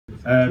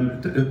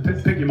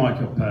Pick your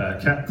mic up,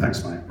 Kat.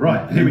 Thanks, mate.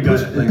 Right, here we go.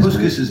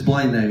 Puskas is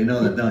blind now, you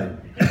know that, don't you?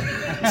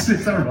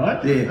 Is that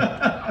right?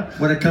 Yeah.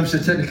 When it comes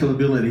to technical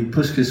ability,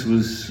 Puskas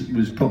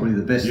was probably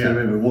the best there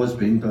ever was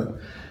been, but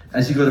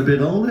as he got a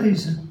bit older, he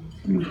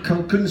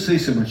couldn't see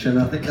so much, and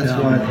I think that's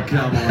why.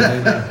 Come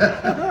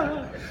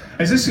on,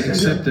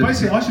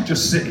 basically, I should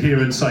just sit here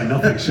and say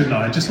nothing, shouldn't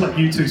I? Just let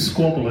you two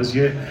squabble as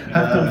you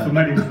have done for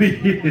many, many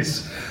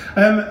years.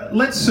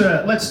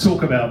 Let's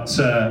talk about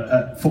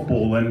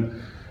football,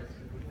 and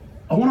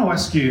I want to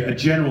ask you a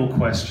general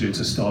question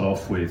to start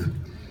off with.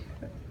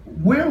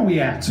 Where are we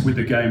at with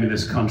the game in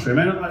this country? I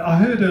mean, I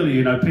heard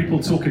earlier, people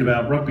talking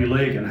about rugby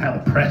league and how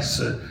the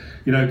press,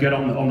 get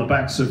on the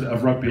backs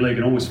of rugby league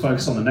and always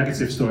focus on the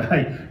negative story.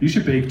 Hey, you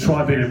should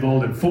try being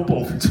involved in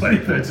football for 20,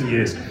 30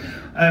 years.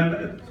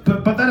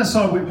 But that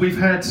aside, we've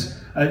had,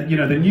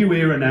 the new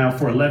era now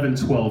for 11,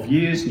 12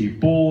 years, new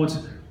board,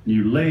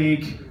 new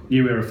league,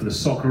 new era for the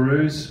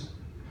Socceroos.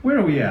 Where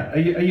are we at? Are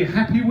you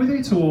happy with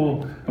it,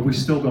 or have we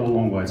still got a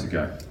long way to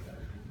go?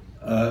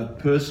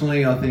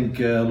 Personally, I think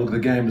the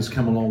game has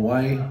come a long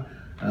way.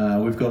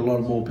 We've got a lot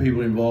more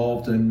people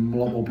involved and a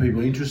lot more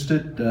people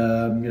interested.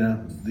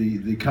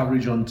 The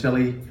coverage on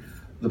telly,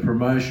 the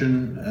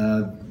promotion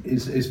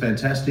is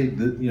fantastic.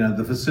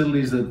 The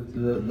facilities that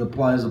the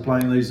players are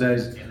playing these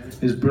days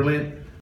is brilliant.